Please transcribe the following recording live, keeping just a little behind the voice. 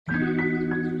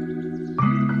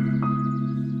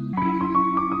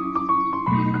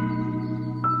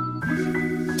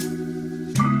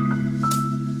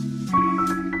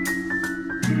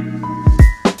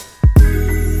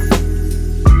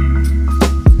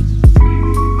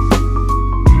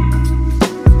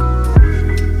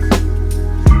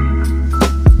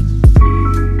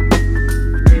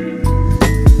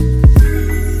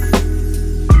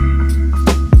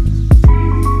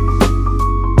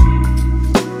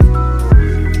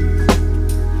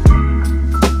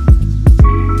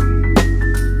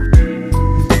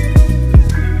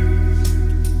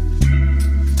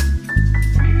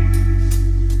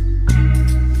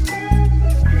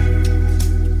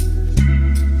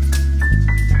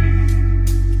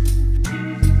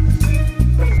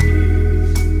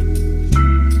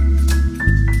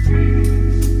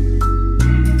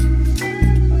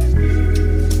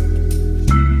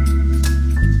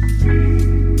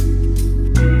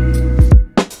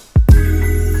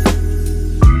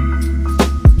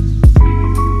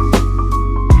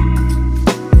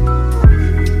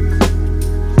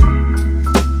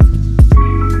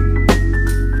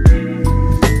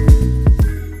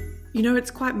It's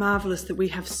quite marvellous that we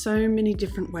have so many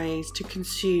different ways to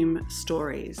consume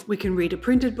stories. We can read a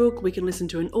printed book, we can listen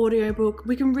to an audiobook,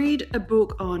 we can read a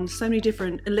book on so many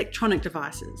different electronic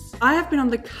devices. I have been on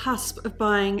the cusp of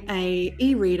buying an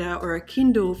e-reader or a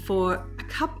Kindle for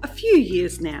a few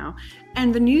years now,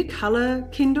 and the new colour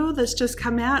Kindle that's just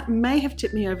come out may have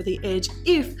tipped me over the edge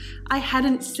if I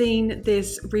hadn't seen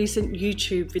this recent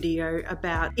YouTube video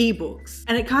about ebooks.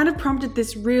 And it kind of prompted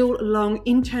this real long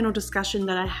internal discussion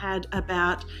that I had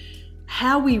about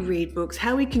how we read books,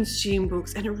 how we consume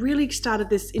books, and it really started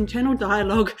this internal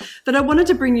dialogue that I wanted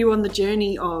to bring you on the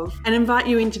journey of and invite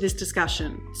you into this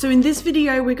discussion. So in this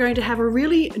video, we're going to have a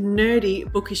really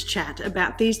nerdy bookish chat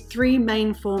about these three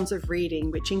main forms of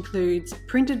reading, which includes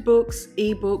printed books,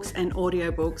 ebooks, and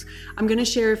audiobooks. I'm going to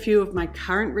share a few of my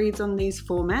current reads on these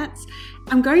formats.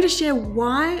 I'm going to share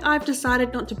why I've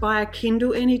decided not to buy a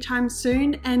Kindle anytime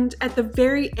soon, and at the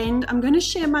very end, I'm going to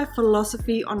share my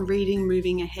philosophy on reading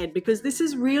moving ahead, because this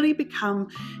has really become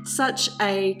such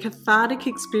a cathartic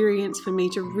experience for me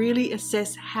to really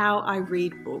assess how I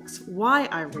read books, why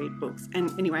I read books,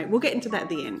 and anyway, we'll get into that at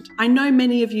the end. I know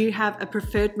many of you have a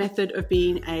preferred method of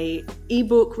being an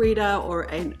ebook reader or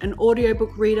an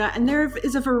audiobook reader, and there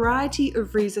is a variety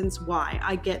of reasons why.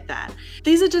 I get that.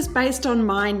 These are just based on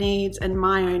my needs and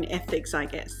my own ethics, I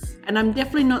guess. And I'm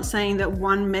definitely not saying that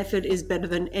one method is better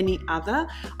than any other.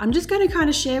 I'm just going to kind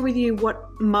of share with you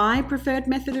what my preferred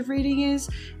method of reading is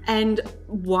and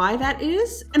why that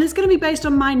is. And it's going to be based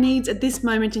on my needs at this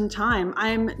moment in time. I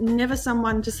am never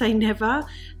someone to say never.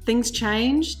 Things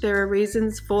change. There are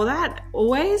reasons for that,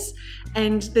 always.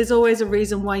 And there's always a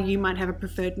reason why you might have a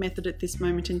preferred method at this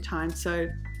moment in time. So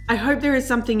I hope there is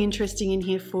something interesting in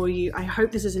here for you. I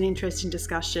hope this is an interesting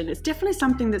discussion. It's definitely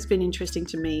something that's been interesting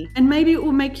to me, and maybe it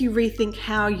will make you rethink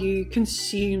how you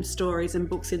consume stories and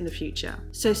books in the future.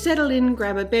 So settle in,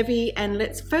 grab a bevy, and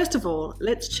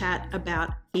let's chat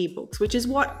about ebooks, which is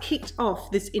what kicked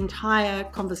off this entire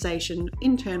conversation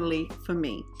internally for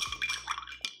me.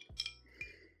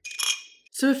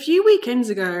 So a few weekends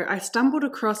ago, I stumbled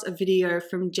across a video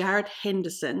from Jared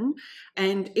Henderson,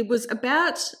 and it was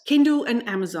about Kindle and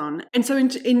Amazon. And so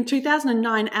in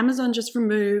 2009, Amazon just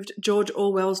removed George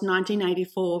Orwell's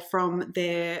 1984 from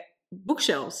their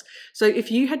bookshelves. So if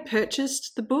you had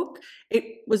purchased the book,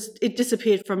 it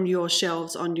disappeared from your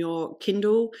shelves on your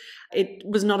Kindle. It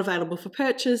was not available for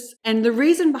purchase. And the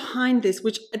reason behind this,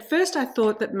 which at first I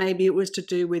thought that maybe it was to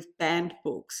do with banned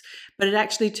books, but it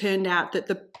actually turned out that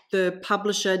the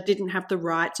publisher didn't have the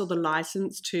rights or the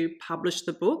license to publish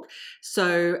the book.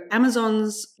 So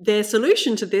their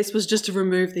solution to this was just to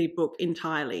remove the book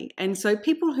entirely. And so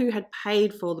people who had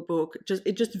paid for the book,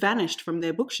 it just vanished from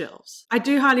their bookshelves. I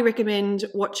do highly recommend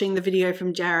watching the video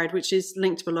from Jared, which is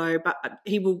linked below, but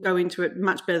he will go into it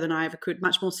much better than I ever could,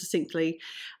 much more succinctly.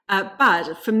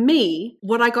 But for me,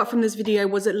 what I got from this video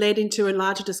was it led into a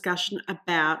larger discussion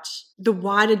about the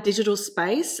wider digital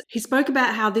space. He spoke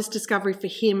about how this discovery for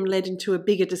him led into a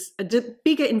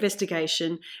bigger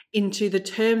investigation into the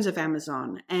terms of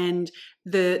Amazon and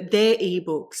their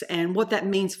ebooks and what that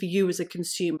means for you as a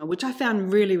consumer, which I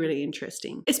found really, really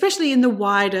interesting, especially in the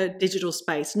wider digital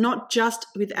space, not just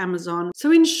with Amazon.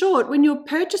 So in short, when you're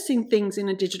purchasing things in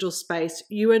a digital space,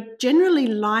 you are generally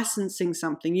licensing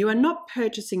something. You are not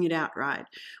purchasing it outright.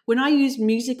 When I use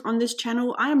music on this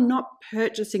channel, I am not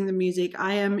purchasing the music.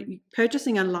 I am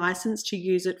purchasing a license to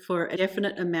use it for a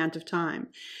definite amount of time.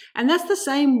 And that's the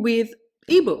same with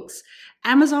ebooks.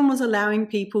 Amazon was allowing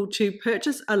people to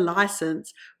purchase a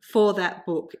license for that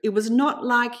book. It was not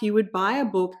like you would buy a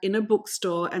book in a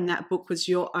bookstore and that book was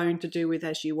your own to do with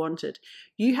as you wanted.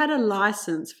 You had a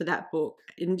license for that book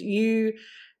and you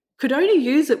could only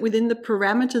use it within the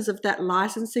parameters of that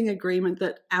licensing agreement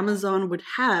that Amazon would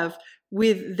have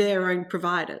with their own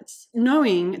providers.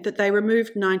 Knowing that they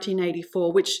removed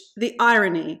 1984, which the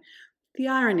irony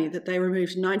that they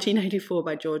removed 1984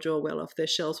 by George Orwell off their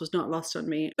shelves was not lost on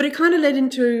me. But it kind of led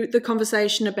into the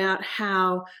conversation about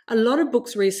how a lot of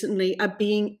books recently are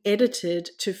being edited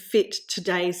to fit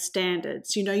today's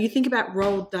standards. You know, you think about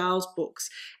Roald Dahl's books,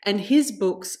 and his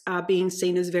books are being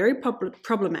seen as very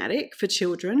problematic for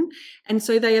children, and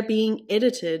so they are being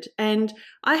edited. And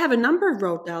I have a number of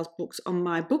Roald Dahl's books on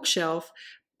my bookshelf,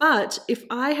 but if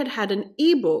I had had an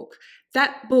ebook,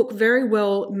 that book very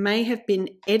well may have been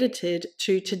edited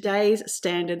to today's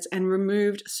standards and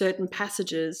removed certain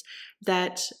passages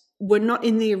that were not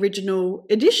in the original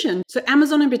edition. So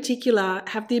Amazon in particular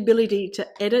have the ability to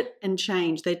edit and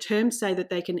change. Their terms say that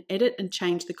they can edit and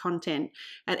change the content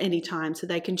at any time. So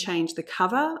they can change the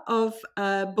cover of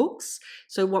books.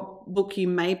 So what book you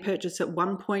may purchase at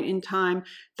one point in time,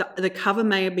 the cover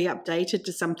may be updated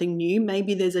to something new.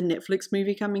 Maybe there's a Netflix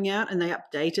movie coming out and they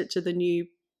update it to the new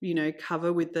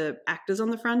cover with the actors on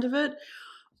the front of it.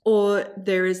 Or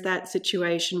there is that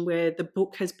situation where the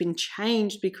book has been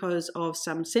changed because of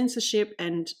some censorship,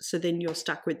 and so then you're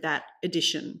stuck with that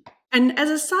edition. And as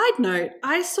a side note,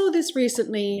 I saw this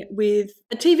recently with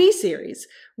a TV series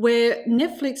where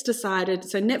Netflix decided,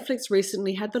 so Netflix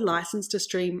recently had the license to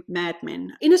stream Mad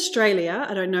Men. In Australia,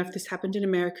 I don't know if this happened in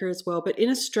America as well, but in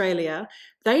Australia,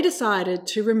 they decided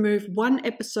to remove one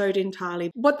episode entirely.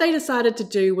 What they decided to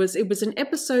do was, it was an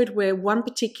episode where one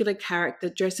particular character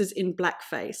dresses in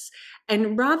blackface.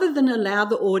 And rather than allow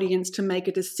the audience to make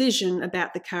a decision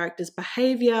about the character's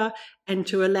behavior and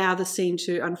to allow the scene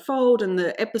to unfold and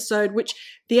the episode, which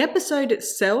the episode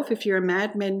itself, if you're a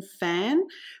Mad Men fan,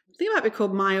 I think it might be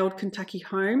called My Old Kentucky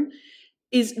Home,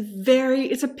 is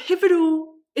it's a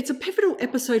pivotal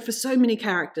episode for so many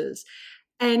characters.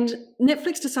 And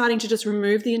Netflix deciding to just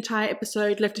remove the entire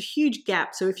episode left a huge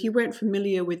gap. So if you weren't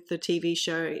familiar with the TV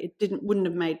show, it wouldn't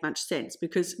have made much sense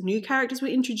because new characters were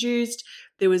introduced.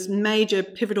 There was major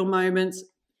pivotal moments.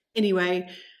 Anyway,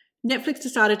 Netflix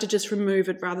decided to just remove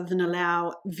it rather than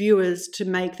allow viewers to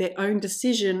make their own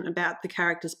decision about the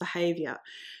character's behavior.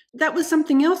 That was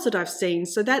something else that I've seen.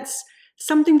 So that's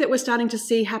something that we're starting to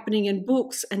see happening in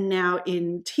books and now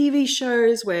in TV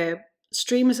shows where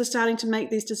streamers are starting to make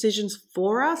these decisions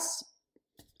for us.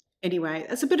 Anyway,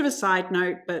 that's a bit of a side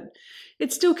note, but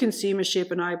it's still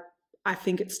consumership and I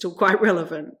think it's still quite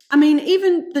relevant. I mean,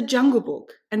 even The Jungle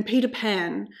Book and Peter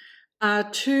Pan are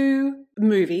two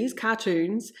movies,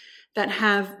 cartoons, that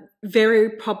have very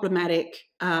problematic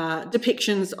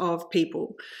depictions of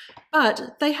people,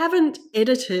 but they haven't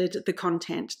edited the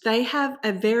content. They have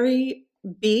a very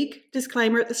big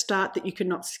disclaimer at the start that you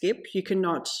cannot skip, you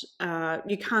can't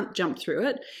jump through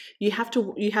it. You have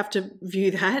to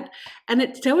view that, and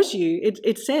it tells you,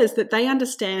 it says that they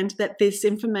understand that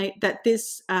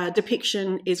this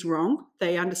depiction is wrong.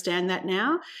 They understand that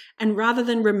now, and rather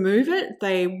than remove it,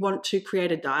 they want to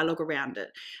create a dialogue around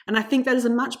it. And I think that is a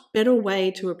much better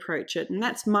way to approach it, and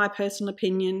that's my personal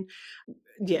opinion.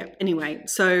 Yeah, anyway,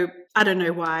 so I don't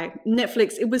know why.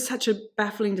 Netflix, it was such a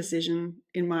baffling decision,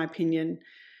 in my opinion.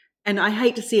 And I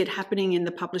hate to see it happening in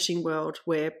the publishing world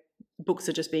where books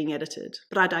are just being edited.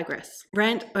 But I digress.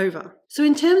 Rant over. So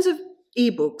in terms of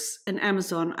ebooks and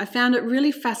Amazon, I found it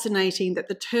really fascinating that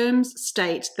the terms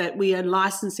state that we are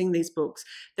licensing these books,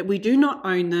 that we do not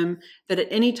own them, that at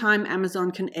any time Amazon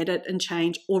can edit and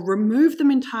change or remove them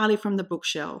entirely from the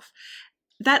bookshelf.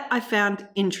 That I found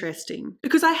interesting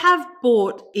because I have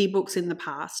bought ebooks in the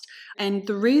past, and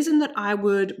the reason that I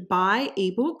would buy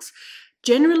ebooks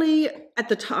generally at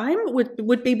the time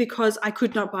would be because I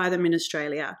could not buy them in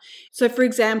Australia. So for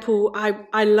example,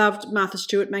 I loved Martha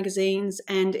Stewart magazines,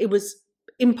 and it was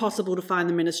impossible to find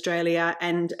them in Australia,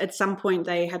 and at some point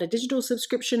they had a digital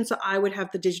subscription, so I would have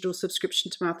the digital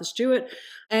subscription to Martha Stewart,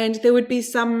 and there would be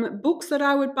some books that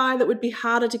I would buy that would be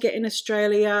harder to get in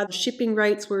Australia. The shipping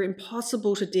rates were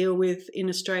impossible to deal with in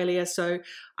Australia, so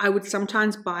I would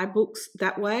sometimes buy books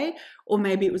that way, or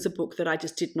maybe it was a book that I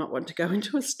just did not want to go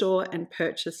into a store and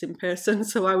purchase in person,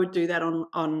 so I would do that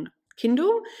on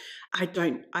Kindle.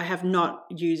 I have not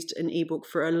used an ebook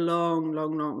for a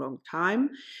long time.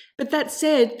 But that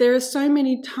said, there are so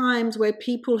many times where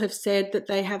people have said that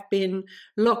they have been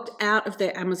locked out of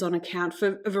their Amazon account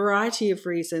for a variety of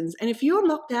reasons. And if you're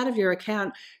locked out of your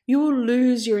account, you will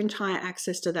lose your entire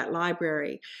access to that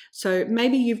library. So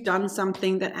maybe you've done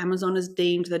something that Amazon has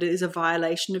deemed that it is a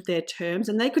violation of their terms,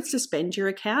 and they could suspend your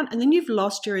account, and then you've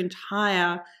lost your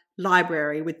entire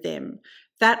library with them.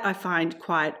 That I find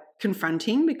quite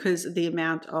confronting, because of the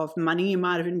amount of money you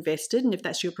might have invested, and if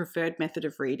that's your preferred method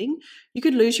of reading, you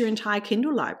could lose your entire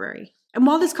Kindle library. And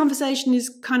while this conversation is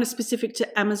kind of specific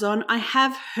to Amazon, I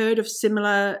have heard of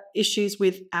similar issues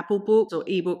with Apple Books or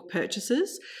ebook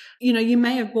purchases. You know, you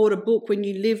may have bought a book when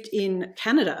you lived in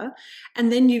Canada,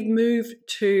 and then you've moved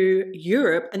to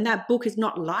Europe, and that book is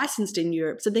not licensed in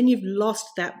Europe. So then you've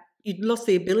lost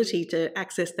the ability to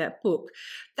access that book.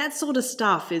 That sort of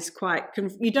stuff is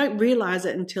you don't realize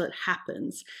it until it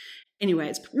happens. Anyway,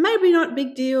 it's maybe not a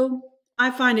big deal. I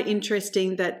find it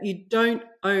interesting that you don't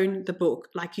own the book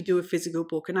like you do a physical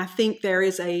book. And I think there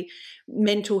is a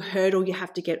mental hurdle you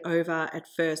have to get over at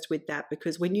first with that,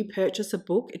 because when you purchase a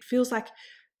book, it feels like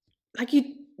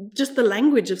just the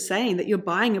language of saying that you're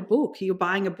buying a book. You're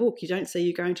buying a book. You don't say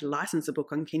you're going to license a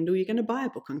book on Kindle. You're going to buy a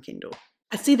book on Kindle.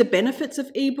 I see the benefits of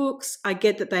ebooks. I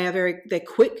get that they're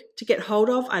quick to get hold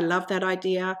of. I love that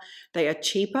idea. They are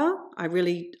cheaper. I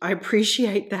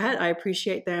appreciate that. I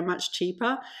appreciate they're much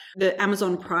cheaper. The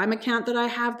Amazon Prime account that I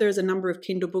have, there's a number of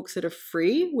Kindle books that are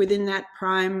free within that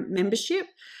Prime membership.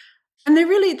 And they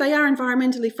are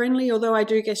environmentally friendly, although I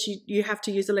do guess you have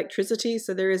to use electricity,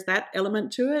 so there is that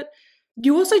element to it.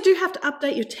 You also do have to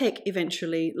update your tech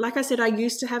eventually. Like I said, I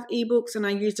used to have ebooks and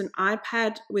I used an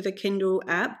iPad with a Kindle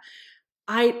app.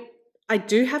 I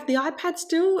do have the iPad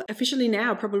still. Officially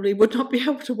now, probably would not be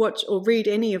able to watch or read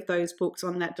any of those books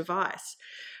on that device.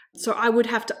 So I would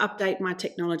have to update my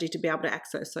technology to be able to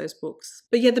access those books.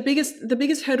 But yeah, the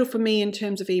biggest hurdle for me in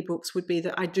terms of ebooks would be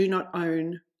that I do not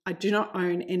own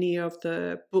any of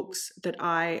the books that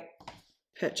I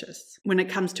purchase when it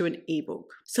comes to an ebook.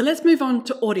 So let's move on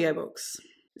to audiobooks.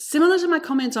 Similar to my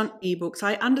comments on ebooks,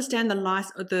 I understand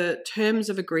the terms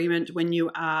of agreement when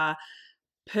you are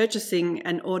purchasing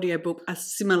an audiobook are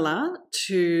similar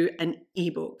to an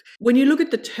ebook. When you look at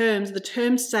the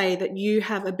terms say that you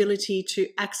have ability to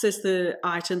access the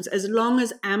items as long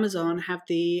as Amazon have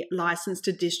the license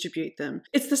to distribute them.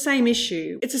 It's the same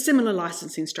issue. It's a similar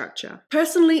licensing structure.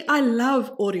 Personally, I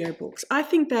love audiobooks. I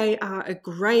think they are a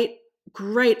great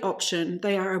option.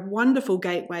 They are a wonderful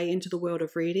gateway into the world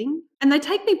of reading. And they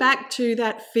take me back to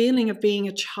that feeling of being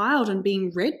a child and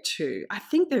being read to. I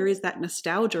think there is that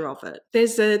nostalgia of it.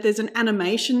 There's an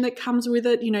animation that comes with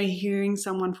it, hearing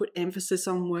someone put emphasis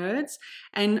on words.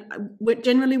 And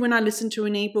generally when I listen to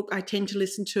an ebook, I tend to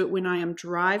listen to it when I am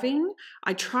driving.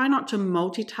 I try not to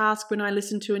multitask when I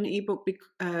listen to an ebook. Did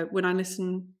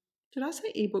I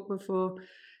say ebook before?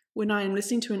 When I am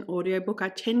listening to an audiobook, I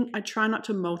try not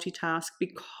to multitask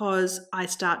because I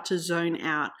start to zone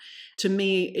out. To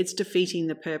me, it's defeating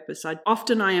the purpose. I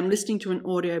am listening to an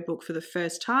audiobook for the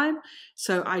first time,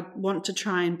 so I want to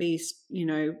try and be,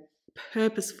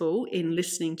 purposeful in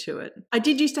listening to it. I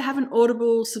did used to have an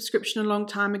Audible subscription a long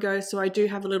time ago, so I do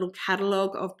have a little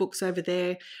catalogue of books over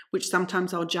there, which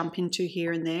sometimes I'll jump into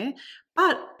here and there.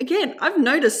 But again, I've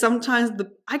noticed sometimes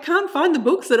I can't find the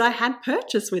books that I had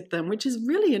purchased with them, which is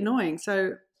really annoying.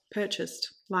 So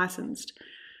purchased, licensed.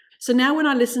 So now when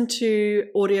I listen to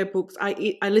audiobooks,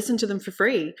 I listen to them for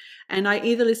free, and I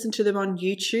either listen to them on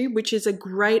YouTube, which is a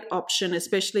great option,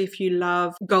 especially if you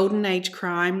love golden age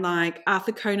crime like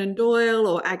Arthur Conan Doyle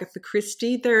or Agatha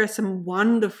Christie. There are some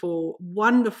wonderful,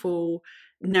 wonderful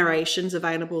narrations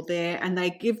available there, and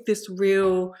they give this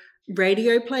real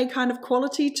radio play kind of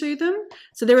quality to them.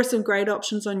 So there are some great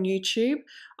options on YouTube.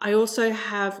 I also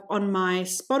have on my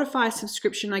Spotify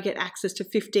subscription, I get access to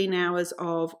 15 hours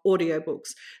of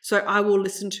audiobooks. So I will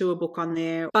listen to a book on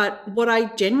there. But what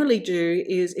I generally do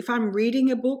is if I'm reading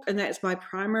a book and that's my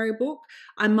primary book,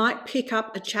 I might pick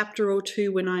up a chapter or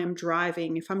two when I am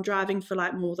driving. If I'm driving for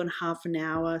like more than half an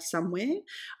hour somewhere,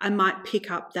 I might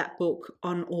pick up that book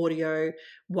on audio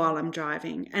while I'm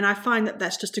driving. And I find that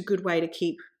that's just a good way to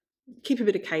keep a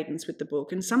bit of cadence with the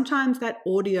book. And sometimes that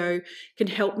audio can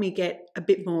help me get a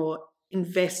bit more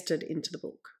invested into the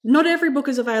book. Not every book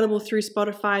is available through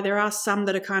Spotify. There are some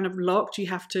that are kind of locked. You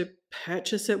have to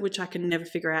purchase it, which I can never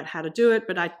figure out how to do it,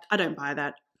 but I don't buy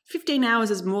that. 15 hours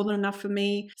is more than enough for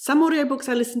me. Some audiobooks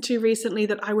I listened to recently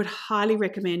that I would highly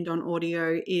recommend on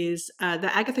audio is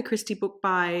the Agatha Christie book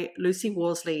by Lucy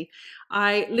Worsley.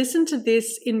 I listened to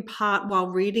this in part while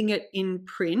reading it in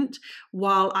print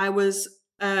while I was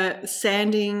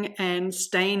sanding and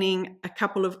staining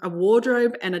a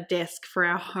wardrobe and a desk for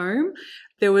our home.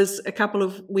 There was a couple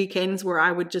of weekends where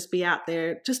I would just be out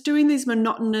there just doing these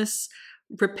monotonous,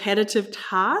 repetitive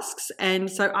tasks, and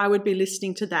so I would be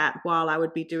listening to that while I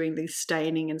would be doing these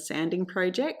staining and sanding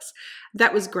projects.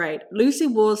 That was great. Lucy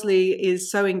Worsley is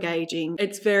so engaging.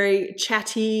 It's very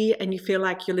chatty and you feel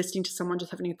like you're listening to someone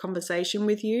just having a conversation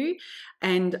with you,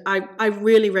 and I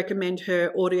really recommend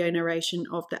her audio narration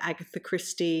of the Agatha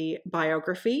Christie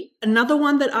biography. Another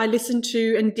one that I listened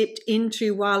to and dipped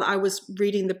into while I was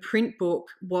reading the print book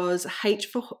was H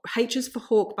is for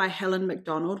Hawk by Helen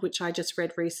MacDonald, which I just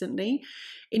read recently.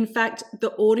 In fact,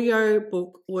 the audio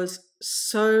book was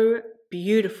so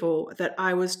beautiful that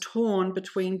I was torn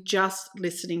between just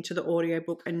listening to the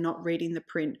audiobook and not reading the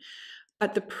print.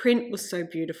 But the print was so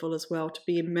beautiful as well, to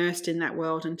be immersed in that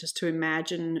world and just to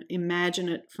imagine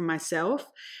it for myself.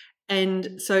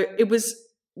 And so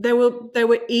they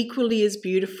were equally as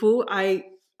beautiful. I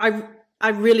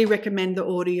really recommend the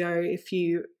audio if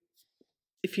you've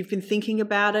been thinking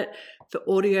about it. The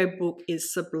audio book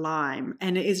is sublime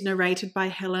and it is narrated by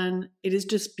Helen. It is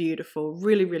just beautiful,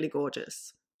 really, really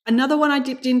gorgeous. Another one I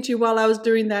dipped into while I was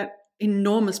doing that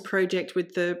enormous project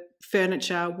with the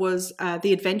furniture was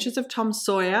The Adventures of Tom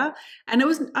Sawyer, and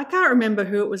I can't remember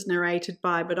who it was narrated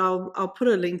by, but I'll put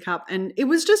a link up, and it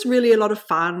was just really a lot of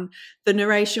fun. The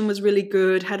narration was really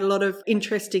good, had a lot of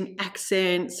interesting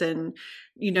accents and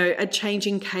a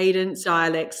changing cadence,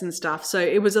 dialects and stuff. So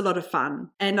it was a lot of fun.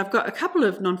 And I've got a couple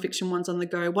of nonfiction ones on the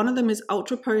go. One of them is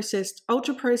Ultra Processed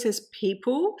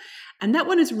People. And that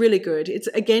one is really good. It's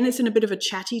in a bit of a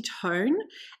chatty tone.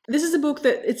 This is a book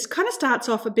that it kind of starts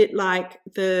off a bit like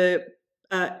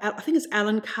I think it's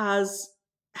Alan Carr's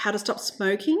How to Stop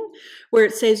Smoking, where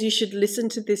it says you should listen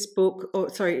to this book,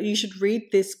 you should read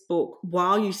this book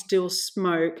while you still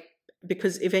smoke,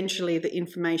 because eventually the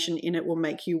information in it will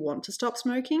make you want to stop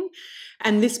smoking.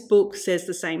 And this book says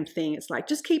the same thing. It's like,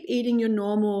 just keep eating your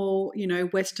normal,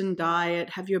 Western diet,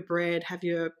 have your bread, have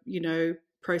your,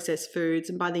 processed foods,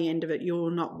 and by the end of it,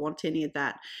 you'll not want any of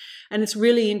that. And it's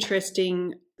really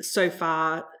interesting so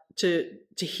far to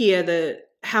hear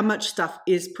how much stuff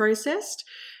is processed.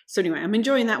 So anyway, I'm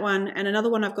enjoying that one. And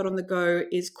another one I've got on the go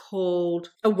is called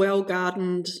A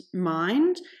Well-Gardened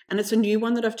Mind. And it's a new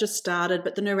one that I've just started,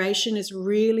 but the narration is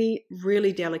really,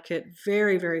 really delicate,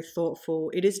 very, very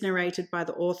thoughtful. It is narrated by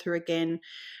the author again.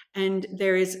 And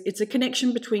it's a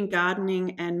connection between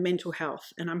gardening and mental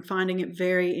health. And I'm finding it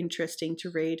very interesting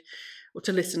to read or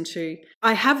to listen to.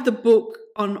 I have the book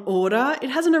on order. It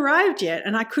hasn't arrived yet,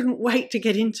 and I couldn't wait to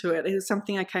get into it. It was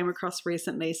something I came across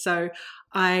recently. So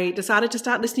I decided to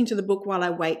start listening to the book while I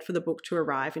wait for the book to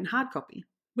arrive in hard copy,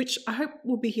 which I hope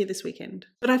will be here this weekend.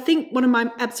 But I think one of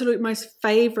my absolute most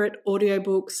favorite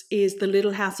audiobooks is the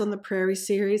Little House on the Prairie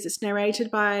series. It's narrated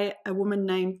by a woman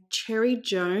named Cherry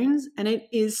Jones, and it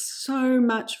is so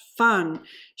much fun.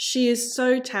 She is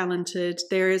so talented.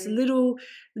 There is little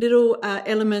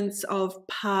elements of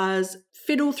Pa's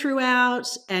fiddle throughout,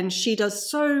 and she does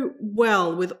so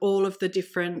well with all of the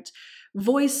different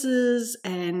voices,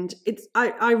 and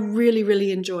I really,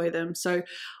 really enjoy them. So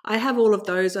I have all of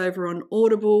those over on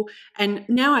Audible, and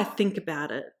now I think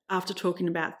about it after talking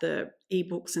about the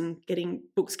ebooks and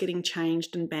books getting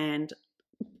changed and banned,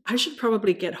 I should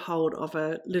probably get hold of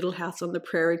a Little House on the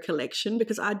Prairie collection,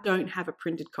 because I don't have a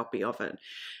printed copy of it.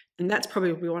 And that's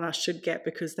probably one I should get,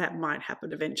 because that might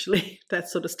happen eventually. That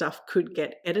sort of stuff could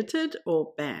get edited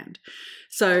or banned.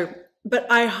 So, but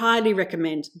I highly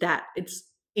recommend that. It's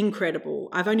incredible.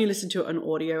 I've only listened to it on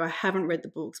audio. I haven't read the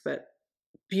books, but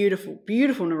beautiful,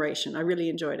 beautiful narration. I really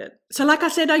enjoyed it. So like I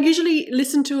said, I usually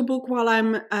listen to a book while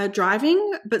I'm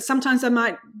driving, but sometimes I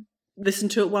might listen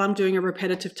to it while I'm doing a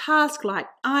repetitive task like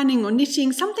ironing or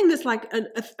knitting, something that's like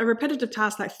a repetitive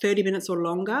task like 30 minutes or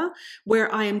longer,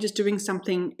 where I am just doing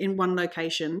something in one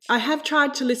location. I have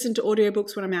tried to listen to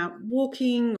audiobooks when I'm out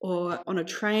walking or on a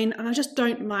train, and I just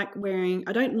don't like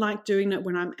doing it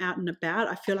when I'm out and about.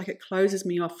 I feel like it closes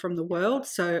me off from the world.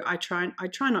 So I try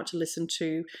not to listen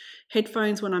to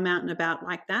headphones when I'm out and about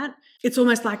like that. It's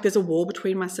almost like there's a wall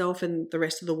between myself and the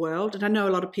rest of the world. And I know a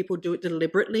lot of people do it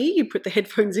deliberately. You put the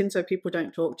headphones in so people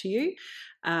don't talk to you.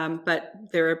 But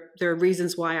there are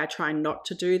reasons why I try not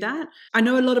to do that. I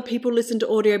know a lot of people listen to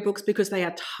audiobooks because they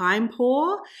are time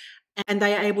poor, and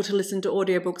they are able to listen to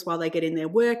audiobooks while they get in their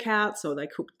workouts or they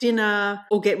cook dinner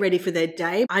or get ready for their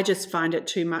day. I just find it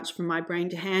too much for my brain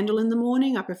to handle in the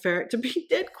morning. I prefer it to be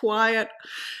dead quiet.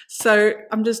 So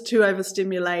I'm just too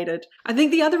overstimulated. I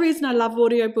think the other reason I love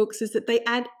audiobooks is that they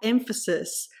add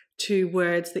emphasis to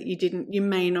words that you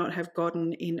may not have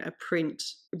gotten in a print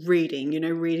reading,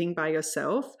 reading by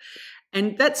yourself.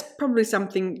 And that's probably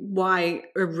something why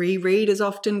a reread is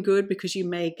often good, because you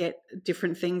may get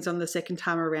different things on the second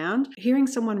time around. Hearing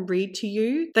someone read to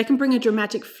you, they can bring a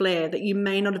dramatic flair that you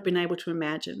may not have been able to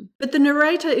imagine. But the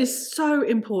narrator is so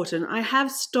important. I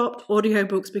have stopped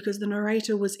audiobooks because the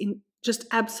narrator was just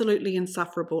absolutely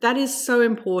insufferable. That is so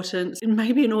important. And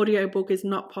maybe an audiobook is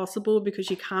not possible because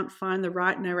you can't find the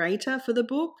right narrator for the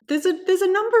book. There's a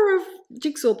number of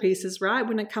jigsaw pieces, right,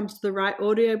 when it comes to the right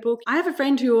audiobook. I have a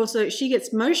friend who also, she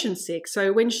gets motion sick.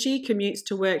 So when she commutes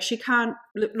to work, she can't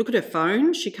look at her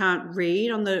phone. She can't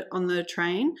read on the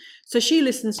train. So she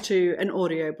listens to an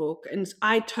audiobook, and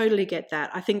I totally get that.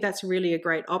 I think that's really a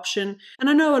great option. And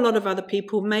I know a lot of other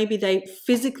people, maybe they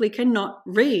physically cannot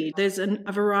read. There's a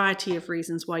variety of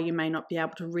reasons why you may not be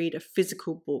able to read a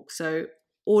physical book. So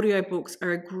audiobooks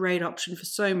are a great option for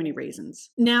so many reasons.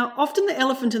 Now, often the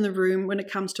elephant in the room when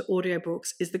it comes to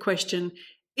audiobooks is the question,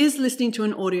 is listening to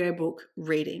an audiobook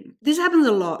reading? This happens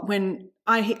a lot when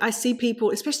I see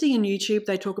people, especially in YouTube,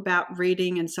 they talk about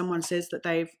reading and someone says that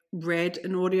they've read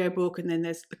an audiobook, and then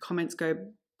the comments go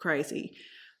crazy.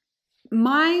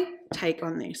 My take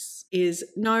on this is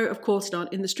no, of course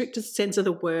not. In the strictest sense of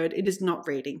the word, it is not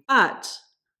reading. But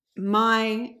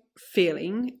my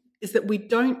feeling is that we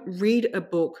don't read a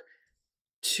book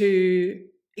to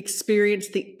experience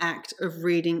the act of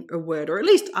reading a word, or at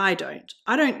least I don't.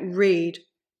 I don't read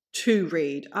to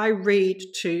read. I read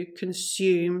to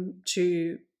consume,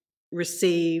 to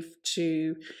receive,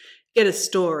 to get a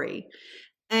story.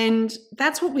 And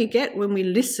that's what we get when we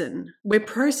listen. We're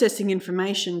processing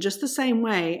information just the same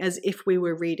way as if we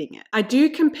were reading it. I do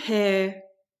compare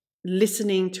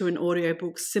listening to an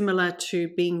audiobook similar to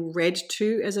being read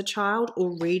to as a child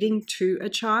or reading to a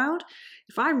child.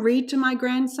 If I read to my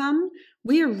grandson,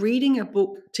 we are reading a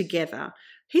book together.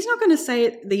 He's not going to say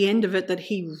at the end of it that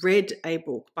he read a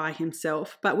book by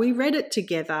himself, but we read it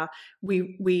together.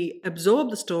 We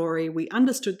absorbed the story. We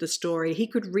understood the story. He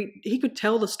could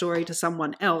tell the story to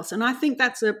someone else. And I think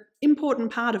that's an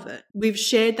important part of it. We've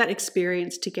shared that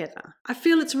experience together. I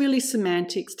feel it's really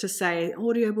semantics to say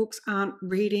audiobooks aren't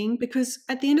reading, because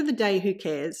at the end of the day, who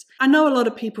cares? I know a lot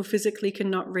of people physically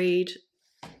cannot read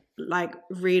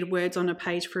words on a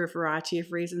page for a variety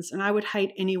of reasons. And I would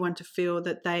hate anyone to feel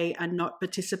that they are not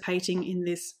participating in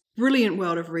this brilliant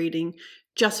world of reading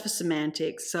just for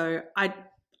semantics. So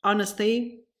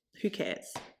honestly, who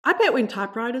cares? I bet when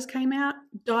typewriters came out,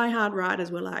 diehard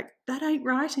writers were like, that ain't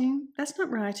writing. That's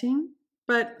not writing.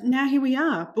 But now here we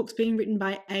are, books being written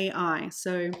by AI.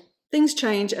 So things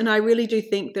change, and I really do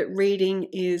think that reading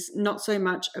is not so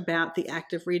much about the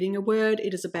act of reading a word,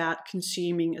 it is about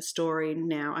consuming a story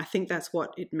now. I think that's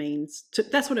what it means.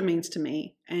 That's what it means to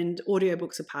me, and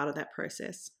audiobooks are part of that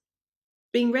process.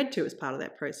 Being read to is part of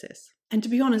that process. And to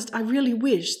be honest, I really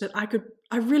wish that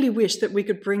we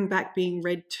could bring back being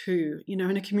read to,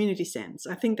 in a community sense.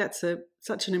 I think that's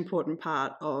such an important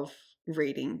part of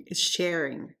reading, is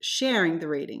sharing the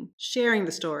reading, sharing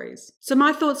the stories. So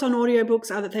my thoughts on audiobooks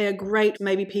are that they are great.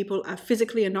 Maybe people are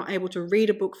physically not able to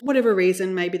read a book for whatever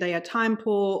reason. Maybe they are time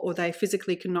poor or they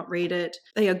physically cannot read it.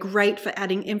 They are great for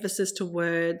adding emphasis to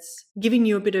words, giving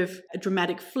you a bit of a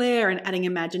dramatic flair and adding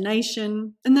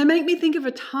imagination. And they make me think of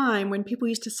a time when people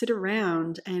used to sit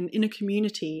around and in a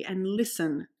community and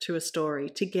listen to a story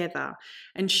together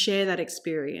and share that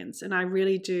experience. And I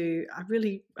really do. I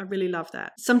really love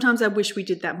that. Sometimes I wish we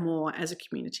did that more as a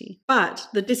community. But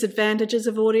the disadvantages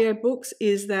of audiobooks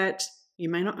is that you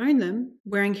may not own them.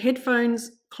 Wearing headphones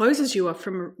closes you off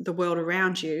from the world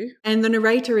around you. And the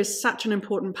narrator is such an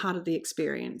important part of the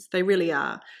experience. They really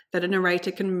are. That a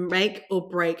narrator can make or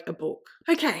break a book.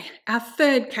 Okay, our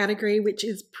third category, which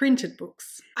is printed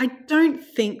books. I don't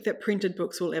think that printed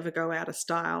books will ever go out of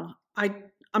style. I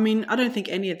don't think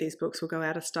any of these books will go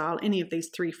out of style. Any of these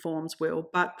three forms will,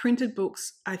 but printed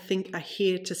books, I think, are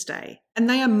here to stay. And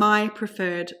they are my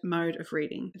preferred mode of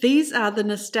reading. These are the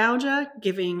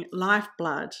nostalgia-giving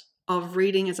lifeblood of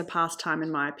reading as a pastime,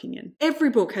 in my opinion. Every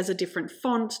book has a different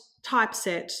font,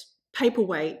 typeset,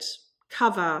 paperweight,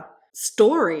 cover,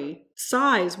 story,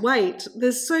 size, weight.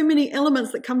 There's so many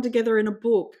elements that come together in a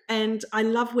book, and I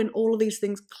love when all of these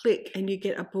things click and you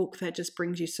get a book that just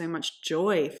brings you so much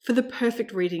joy for the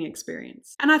perfect reading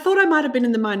experience. And I thought I might have been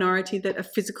in the minority that a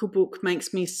physical book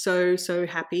makes me so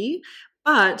happy,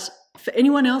 but for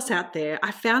anyone else out there,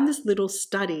 I found this little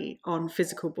study on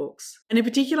physical books, and in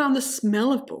particular on the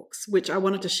smell of books, which I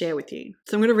wanted to share with you.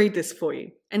 So I'm going to read this for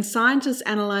you. And scientists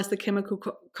analysed the chemical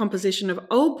composition of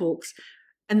old books,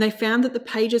 and they found that the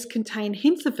pages contain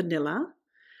hints of vanilla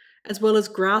as well as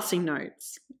grassy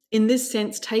notes. In this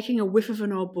sense, taking a whiff of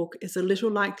an old book is a little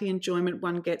like the enjoyment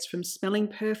one gets from smelling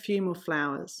perfume or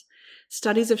flowers.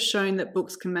 Studies have shown that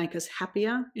books can make us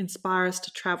happier, inspire us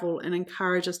to travel, and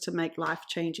encourage us to make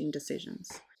life-changing decisions.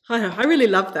 I really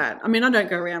love that. I mean, I don't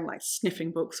go around like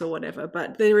sniffing books or whatever,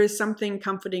 but there is something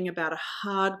comforting about a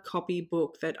hard copy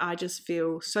book that I just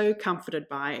feel so comforted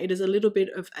by. It is a little bit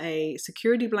of a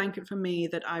security blanket for me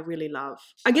that I really love.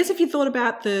 I guess if you thought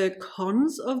about the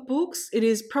cons of books, it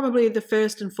is probably the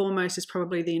first and foremost is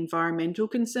probably the environmental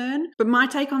concern. But my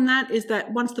take on that is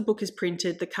that once the book is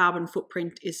printed, the carbon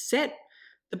footprint is set.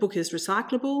 The book is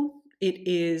recyclable. It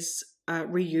is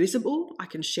reusable. I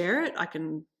can share it. I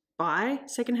can buy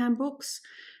secondhand books.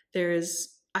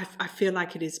 I feel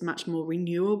like it is much more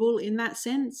renewable in that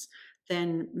sense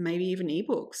than maybe even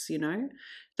ebooks, you know.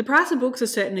 The price of books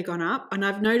has certainly gone up, and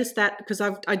I've noticed that because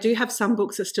I do have some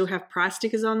books that still have price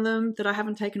stickers on them that I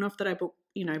haven't taken off, that I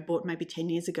bought maybe 10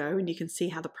 years ago, and you can see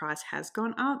how the price has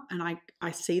gone up, and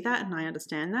I see that and I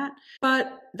understand that.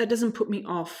 But that doesn't put me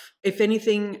off. If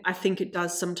anything, I think it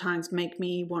does sometimes make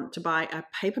me want to buy a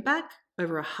paperback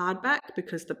over a hardback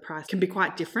because the price can be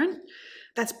quite different.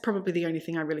 That's probably the only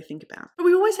thing I really think about. But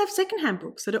we always have secondhand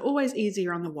books that are always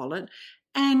easier on the wallet.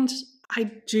 And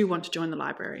I do want to join the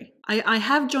library. I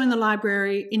have joined the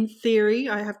library in theory.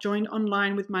 I have joined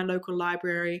online with my local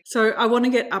library. So I want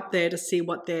to get up there to see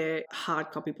what their hard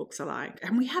copy books are like.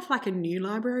 And we have like a new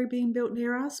library being built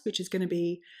near us, which is going to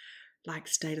be like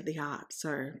state of the art.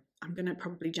 So I'm going to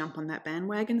probably jump on that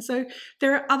bandwagon. So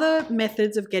there are other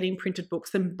methods of getting printed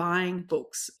books than buying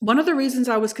books. One of the reasons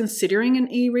I was considering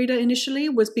an e-reader initially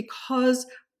was because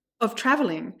of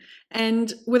traveling.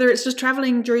 And whether it's just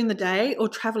traveling during the day or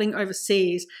traveling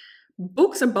overseas,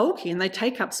 books are bulky and they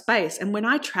take up space. And when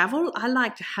I travel, I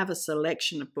like to have a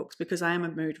selection of books because I am a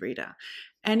mood reader.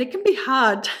 And it can be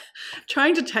hard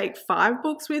trying to take 5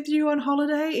 books with you on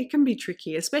holiday. It can be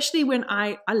tricky, especially when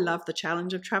I love the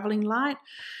challenge of traveling light.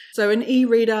 So an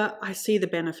e-reader, I see the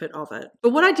benefit of it.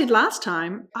 But what I did last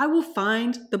time, I will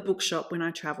find the bookshop when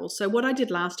I travel. So what I did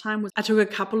last time was I took a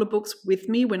couple of books with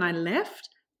me when I left.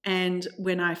 And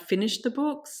when I finished the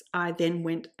books, I then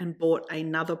went and bought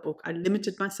another book. I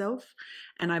limited myself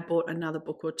and I bought another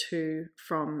book or 2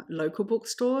 from local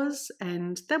bookstores.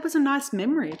 And that was a nice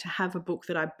memory to have a book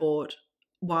that I bought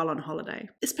while on holiday,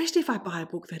 especially if I buy a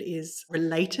book that is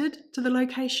related to the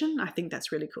location. I think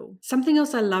that's really cool. Something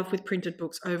else I love with printed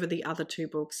books over the other 2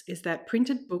 books is that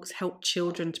printed books help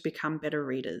children to become better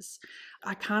readers.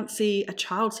 I can't see a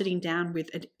child sitting down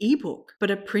with an ebook, but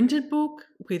a printed book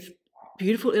with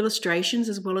beautiful illustrations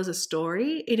as well as a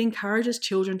story, it encourages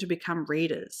children to become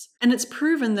readers. And it's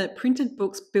proven that printed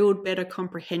books build better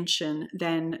comprehension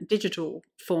than digital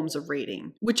forms of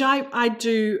reading, which I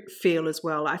do feel as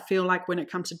well. I feel like when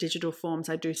it comes to digital forms,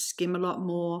 I do skim a lot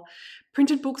more.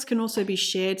 Printed books can also be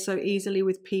shared so easily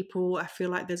with people. I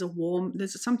feel like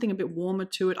there's something a bit warmer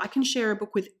to it. I can share a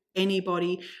book with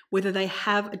anybody, whether they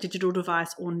have a digital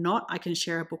device or not. I can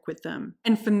share a book with them.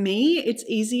 And for me, it's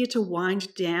easier to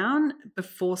wind down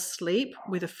before sleep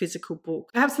with a physical book.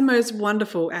 Perhaps the most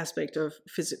wonderful aspect of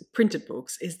printed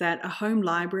books is that a home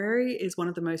library is one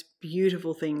of the most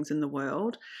beautiful things in the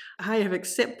world. I have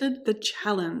accepted the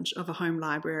challenge of a home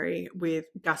library with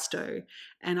gusto.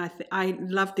 And I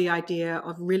love the idea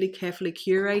of really carefully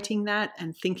curating that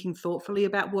and thinking thoughtfully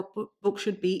about what book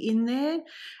should be in there.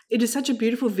 It is such a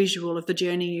beautiful visual of the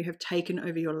journey you have taken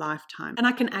over your lifetime, and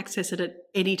I can access it at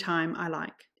any time I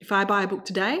like. If I buy a book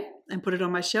today and put it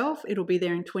on my shelf, it'll be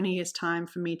there in 20 years' time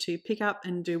for me to pick up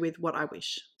and do with what I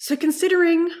wish. So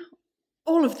considering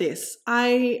all of this,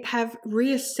 I have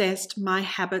reassessed my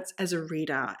habits as a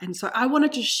reader. And so I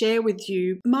wanted to share with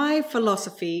you my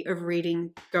philosophy of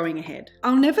reading going ahead.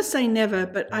 I'll never say never,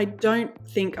 but I don't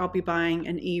think I'll be buying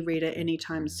an e-reader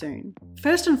anytime soon.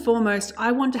 First and foremost,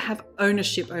 I want to have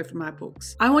ownership over my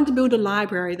books. I want to build a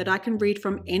library that I can read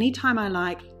from anytime I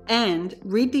like and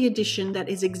read the edition that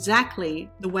is exactly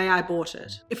the way I bought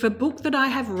it. If a book that I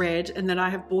have read and that I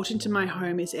have brought into my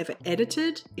home is ever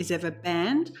edited, is ever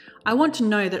banned, I want to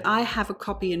know that I have a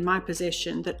copy in my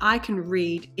possession that I can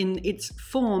read in its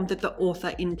form that the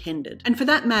author intended. And for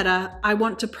that matter, I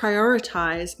want to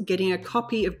prioritize getting a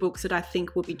copy of books that I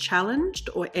think will be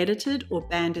challenged or edited or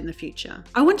banned in the future.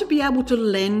 I want to be able to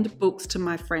lend books to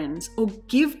my friends or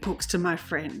give books to my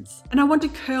friends. And I want to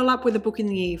curl up with a book in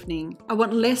the evening. I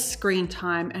want less screen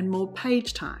time and more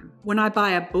page time. When I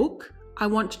buy a book, I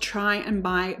want to try and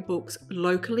buy books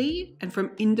locally and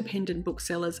from independent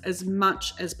booksellers as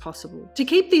much as possible to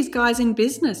keep these guys in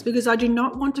business, because I do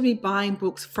not want to be buying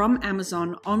books from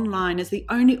Amazon online as the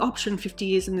only option 50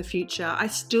 years in the future. I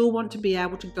still want to be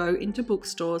able to go into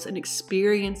bookstores and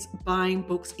experience buying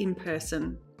books in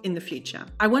person. in the future.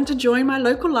 I want to join my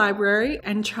local library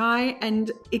and try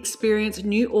and experience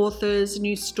new authors,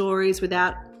 new stories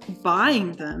without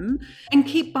buying them, and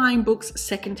keep buying books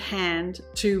secondhand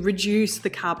to reduce the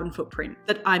carbon footprint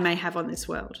that I may have on this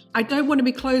world. I don't want to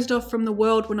be closed off from the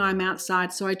world when I'm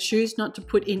outside, so I choose not to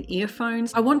put in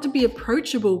earphones. I want to be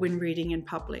approachable when reading in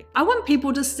public. I want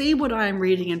people to see what I am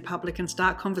reading in public and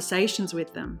start conversations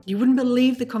with them. You wouldn't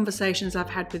believe the conversations I've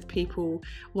had with people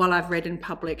while I've read in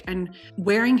public, and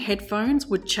wearing headphones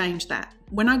would change that.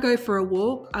 When I go for a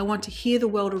walk, I want to hear the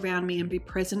world around me and be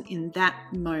present in that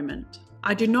moment.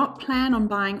 I do not plan on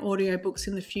buying audiobooks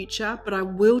in the future, but I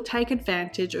will take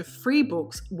advantage of free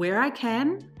books where I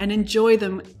can and enjoy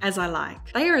them as I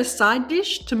like. They are a side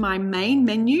dish to my main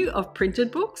menu of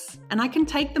printed books, and I can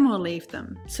take them or leave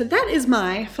them. So that is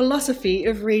my philosophy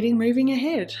of reading moving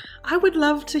ahead. I would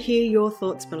love to hear your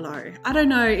thoughts below. I don't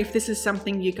know if this is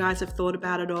something you guys have thought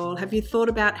about at all. Have you thought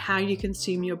about how you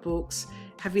consume your books?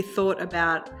 Have you thought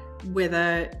about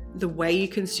whether the way you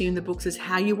consume the books is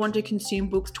how you want to consume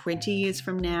books 20 years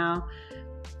from now?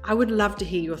 I would love to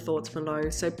hear your thoughts below.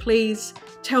 So please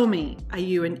tell me, are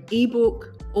you an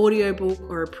ebook, audiobook,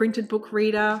 or a printed book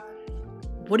reader?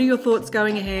 What are your thoughts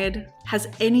going ahead? Has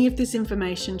any of this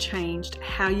information changed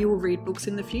how you will read books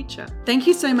in the future? Thank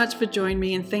you so much for joining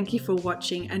me, and thank you for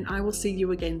watching, and I will see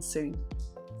you again soon.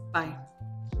 Bye.